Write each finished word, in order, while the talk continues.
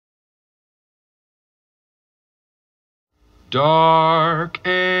Dark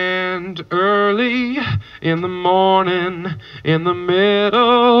and early in the morning, in the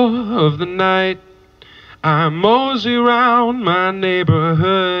middle of the night, I mosey round my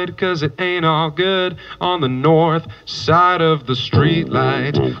neighborhood, 'cause it ain't all good on the north side of the street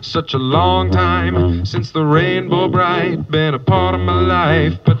light. Such a long time since the rainbow bright been a part of my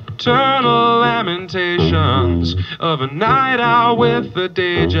life. Paternal lamentations of a night out with a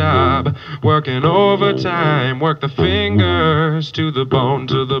day job, working overtime, work the fingers to the bone,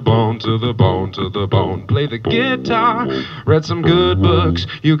 to the bone, to the bone, to the bone. Play the guitar, read some good books,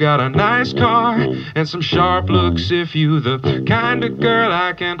 you got a nice car and some sharp looks. If you the kind of girl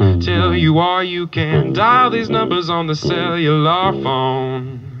I can tell you are, you can dial these numbers on the cellular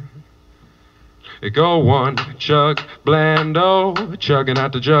phone. It go one, chug, blando, chugging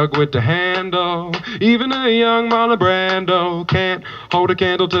out the jug with the handle. Even a young Marlon Brando can't hold a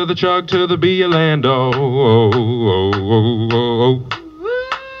candle to the chug to the Beolando. Oh, oh, oh, oh, oh.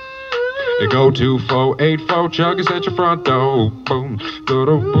 It go 2484, chug is at your front door. Boom, boom,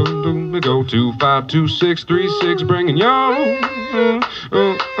 boom, boom. It go 252636, bringing yo.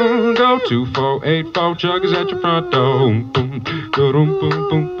 Go 2484, chug is at your front door. Boom, boom, boom,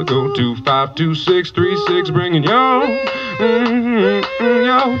 boom. It go 252636, bringing yo.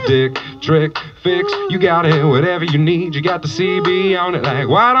 Yo, dick, trick, fix, you got it, whatever you need. You got the CB on it, like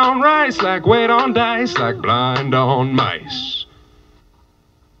white on rice, like weight on dice, like blind on mice.